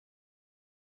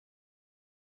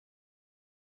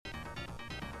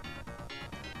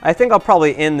I think I'll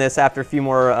probably end this after a few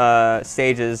more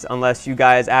stages, unless you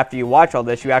guys, after you watch all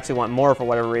this, you actually want more for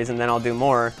whatever reason, then I'll do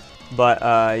more. But,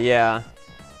 yeah.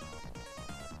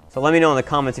 So let me know in the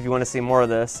comments if you want to see more of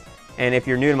this. And if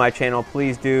you're new to my channel,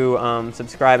 please do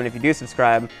subscribe. And if you do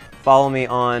subscribe, follow me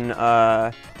on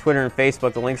Twitter and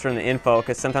Facebook. The links are in the info,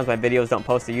 because sometimes my videos don't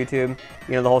post to YouTube.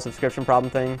 You know, the whole subscription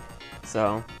problem thing.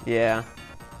 So, yeah.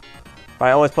 But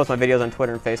I always post my videos on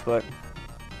Twitter and Facebook.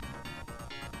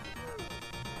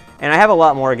 And I have a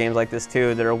lot more games like this,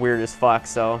 too, that are weird as fuck.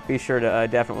 So be sure to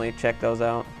definitely check those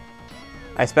out.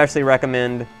 I especially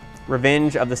recommend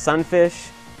Revenge of the Sunfish,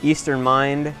 Eastern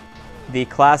Mind, the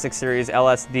classic series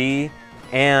LSD,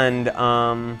 and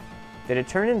did it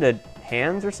turn into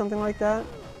hands or something like that?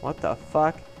 What the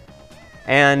fuck?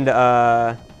 And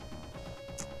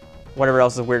whatever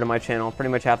else is weird on my channel. Pretty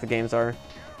much half the games are.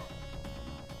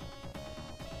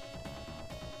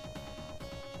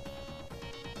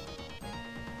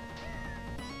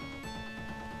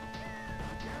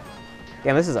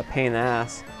 Damn, this is a pain in the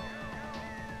ass.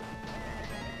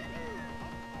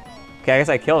 Okay, I guess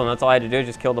I killed him. That's all I had to do,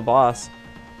 just kill the boss.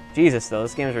 Jesus, though,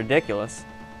 this game is ridiculous.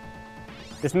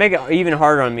 Just make it even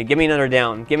harder on me. Give me another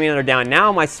down. Give me another down.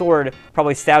 Now my sword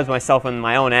probably stabs myself in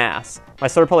my own ass. My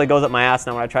sword probably goes up my ass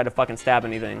now when I try to fucking stab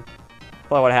anything. That's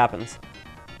probably what happens.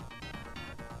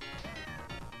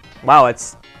 Wow,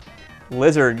 it's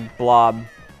lizard blob.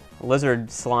 Lizard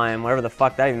slime. Whatever the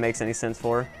fuck that even makes any sense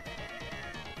for.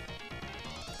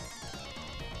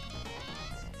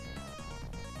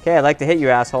 Okay, I'd like to hit you,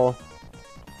 asshole.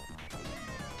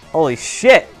 Holy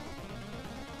shit!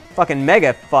 Fucking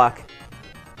mega fuck.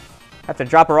 I have to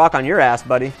drop a rock on your ass,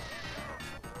 buddy.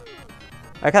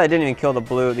 I like how they didn't even kill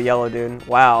the yellow dude.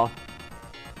 Wow.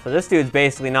 So this dude's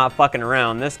basically not fucking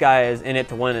around. This guy is in it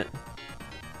to win it.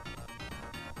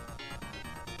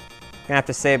 Gonna have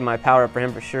to save my power up for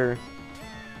him for sure.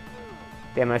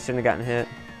 Damn, I shouldn't have gotten hit.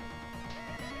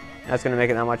 That's gonna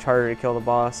make it that much harder to kill the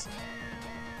boss.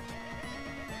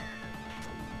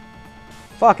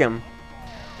 Fuck him.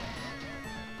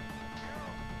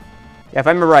 Yeah, if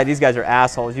I remember right, these guys are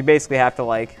assholes. You basically have to,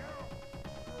 like...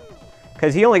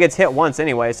 Because he only gets hit once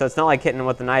anyway, so it's not like hitting him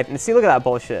with the knife. And see, look at that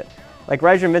bullshit. Like,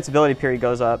 right as your invincibility period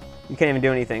goes up, you can't even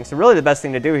do anything. So really the best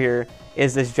thing to do here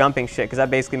is this jumping shit, because that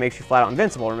basically makes you flat out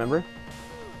invincible, remember?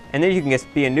 And then you can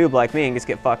just be a noob like me and just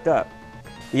get fucked up.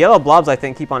 The yellow blobs, I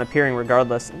think, keep on appearing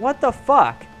regardless. What the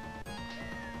fuck?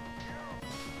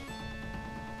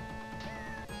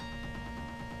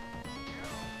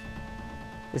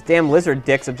 This damn lizard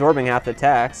dick's absorbing half the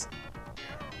attacks.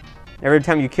 Every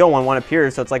time you kill one, one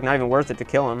appears, so it's like not even worth it to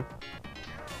kill him.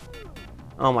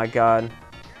 Oh my god.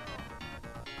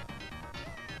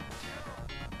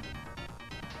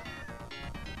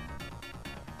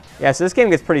 Yeah, so this game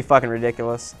gets pretty fucking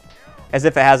ridiculous. As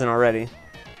if it hasn't already.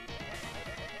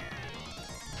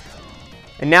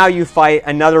 And now you fight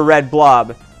another red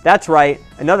blob. That's right,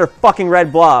 another fucking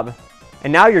red blob.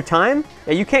 And now your time?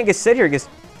 Yeah, you can't just sit here just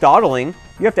dawdling.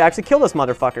 You have to actually kill this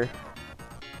motherfucker.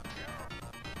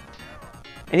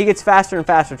 And he gets faster and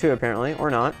faster too, apparently.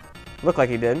 Or not. Looked like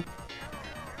he did.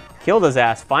 Killed his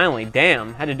ass, finally.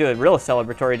 Damn. Had to do a real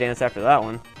celebratory dance after that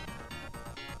one.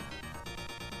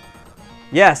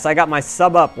 Yes, I got my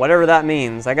sub up, whatever that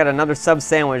means. I got another sub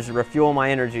sandwich to refuel my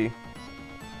energy.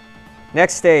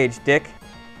 Next stage, dick.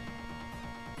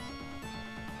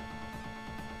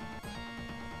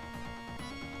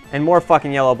 And more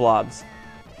fucking yellow blobs.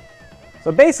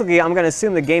 So basically, I'm going to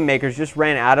assume the game makers just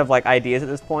ran out of like ideas at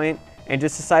this point and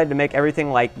just decided to make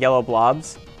everything like yellow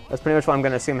blobs. That's pretty much what I'm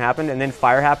going to assume happened. And then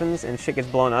fire happens and shit gets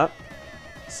blown up.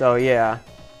 So yeah.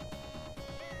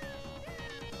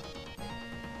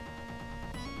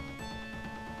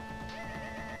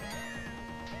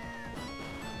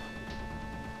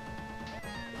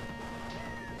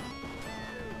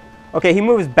 Okay, he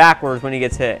moves backwards when he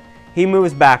gets hit. He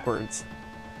moves backwards.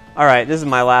 Alright, this is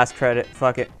my last credit.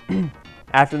 Fuck it.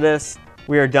 After this,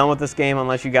 we are done with this game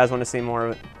unless you guys want to see more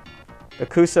of it. The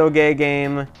Kusoge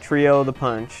game, Trio the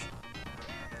Punch.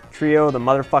 Trio the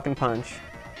motherfucking punch.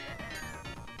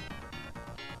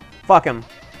 Fuck him.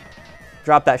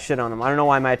 Drop that shit on him. I don't know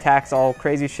why my attack's all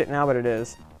crazy shit now, but it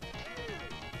is.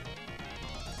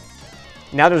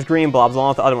 Now there's green blobs along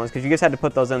with the other ones, because you just had to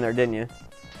put those in there, didn't you?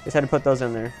 You just had to put those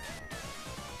in there.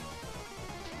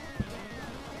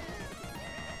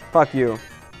 Fuck you.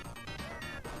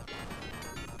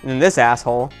 And then this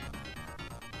asshole.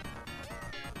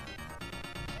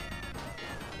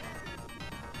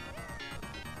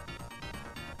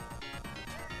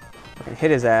 Fucking hit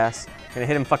his ass. Gonna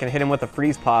hit him, fucking hit him with a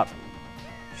freeze pop.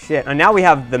 Shit. And now we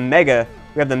have the mega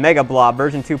blob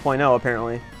version 2.0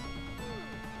 apparently.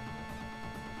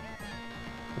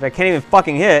 Which I can't even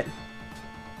fucking hit.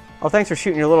 Oh, thanks for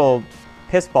shooting your little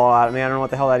piss ball out at me. I don't know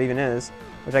what the hell that even is.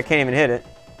 Which I can't even hit it.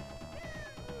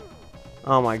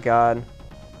 Oh my god.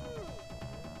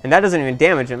 And that doesn't even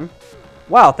damage him.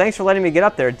 Wow, thanks for letting me get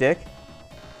up there, dick.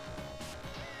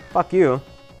 Fuck you.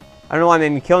 I don't know why I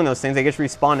made me killing those things. They just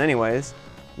respawn anyways.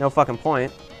 No fucking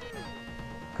point.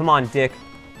 Come on, dick.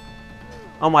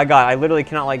 Oh my god, I literally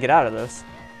cannot, like, get out of this.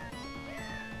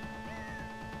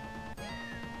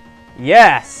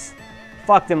 Yes!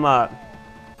 Fucked him up.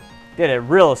 Did a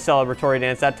real celebratory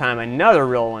dance that time. Another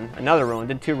real one. Another real one.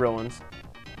 Did 2 real ones.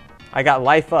 I got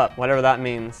life up, whatever that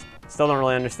means. Still don't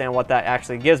really understand what that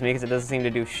actually gives me because it doesn't seem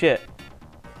to do shit.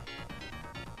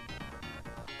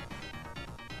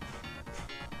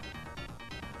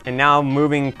 And now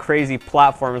moving crazy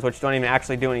platforms which don't even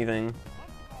actually do anything.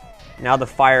 Now the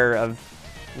fire of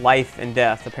life and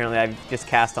death, apparently I've just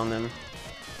cast on them.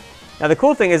 Now the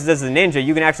cool thing is, as a ninja,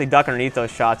 you can actually duck underneath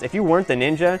those shots. If you weren't the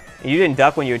ninja, and you didn't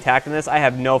duck when you attacked in this, I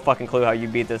have no fucking clue how you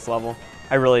beat this level.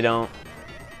 I really don't.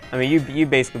 I mean, you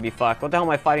basically be fucked. What the hell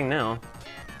am I fighting now?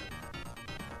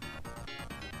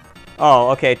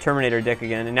 Oh, okay, Terminator dick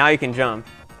again. And now you can jump.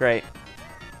 Great.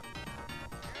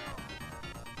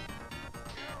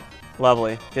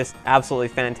 Lovely. Just absolutely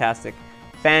fantastic.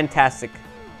 Fantastic.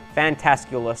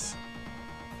 Fantasculous.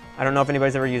 I don't know if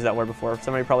anybody's ever used that word before.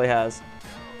 Somebody probably has.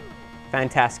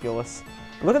 Fantasculous.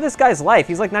 Look at this guy's life.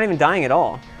 He's like not even dying at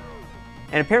all.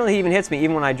 And apparently he even hits me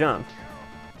even when I jump.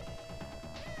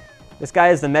 This guy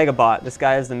is the Megabot. This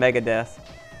guy is the Mega Death.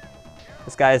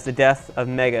 This guy is the death of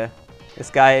Mega. This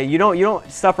guy, you don't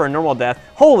suffer a normal death.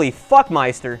 Holy fuck,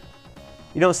 Meister.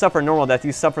 You don't suffer a normal death.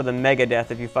 You suffer the Mega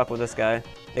Death if you fuck with this guy.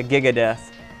 The Giga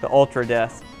Death. The Ultra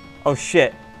Death. Oh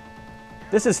shit.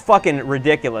 This is fucking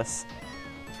ridiculous.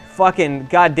 Fucking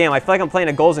goddamn. I feel like I'm playing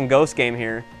a Ghouls and Ghosts game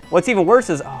here. What's even worse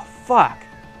is, oh fuck,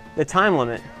 the time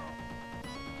limit.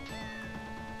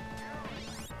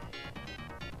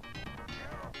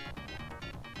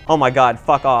 Oh my god,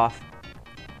 fuck off.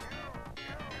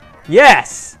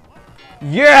 Yes!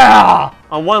 Yeah!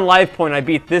 On 1 life point, I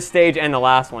beat this stage and the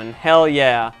last one. Hell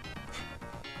yeah.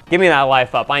 Give me that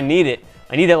life up. I need it.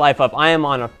 I need that life up. I am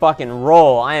on a fucking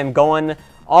roll. I am going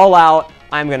all out.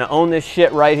 I'm gonna own this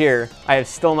shit right here. I have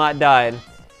still not died.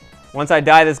 Once I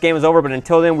die, this game is over, but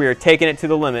until then, we are taking it to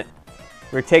the limit.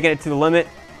 We're taking it to the limit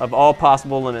of all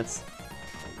possible limits.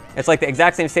 It's like the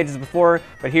exact same stage as before,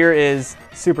 but here is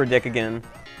Super Dick again.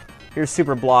 Here's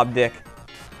Super Blob Dick.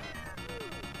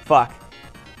 Fuck.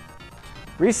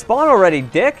 Respawn already,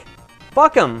 dick.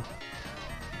 Fuck him.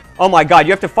 Oh my god,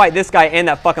 you have to fight this guy and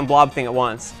that fucking blob thing at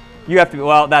once. You have to,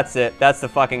 well, that's it. That's the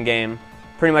fucking game.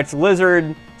 Pretty much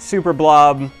Lizard, Super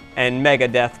Blob, and Mega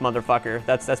Death, motherfucker.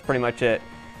 That's pretty much it.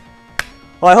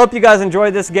 Well, I hope you guys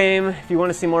enjoyed this game. If you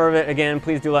want to see more of it, again,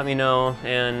 please do let me know.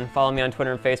 And follow me on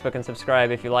Twitter and Facebook and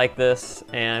subscribe if you like this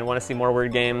and want to see more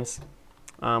weird games.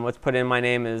 Let's put in my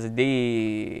name is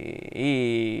D-E...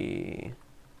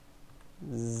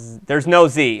 There's no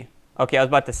Z. Okay, I was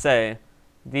about to say.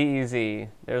 D-E-Z.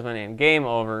 There's my name. Game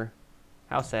over.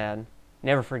 How sad.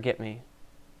 Never forget me.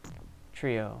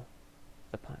 Trio.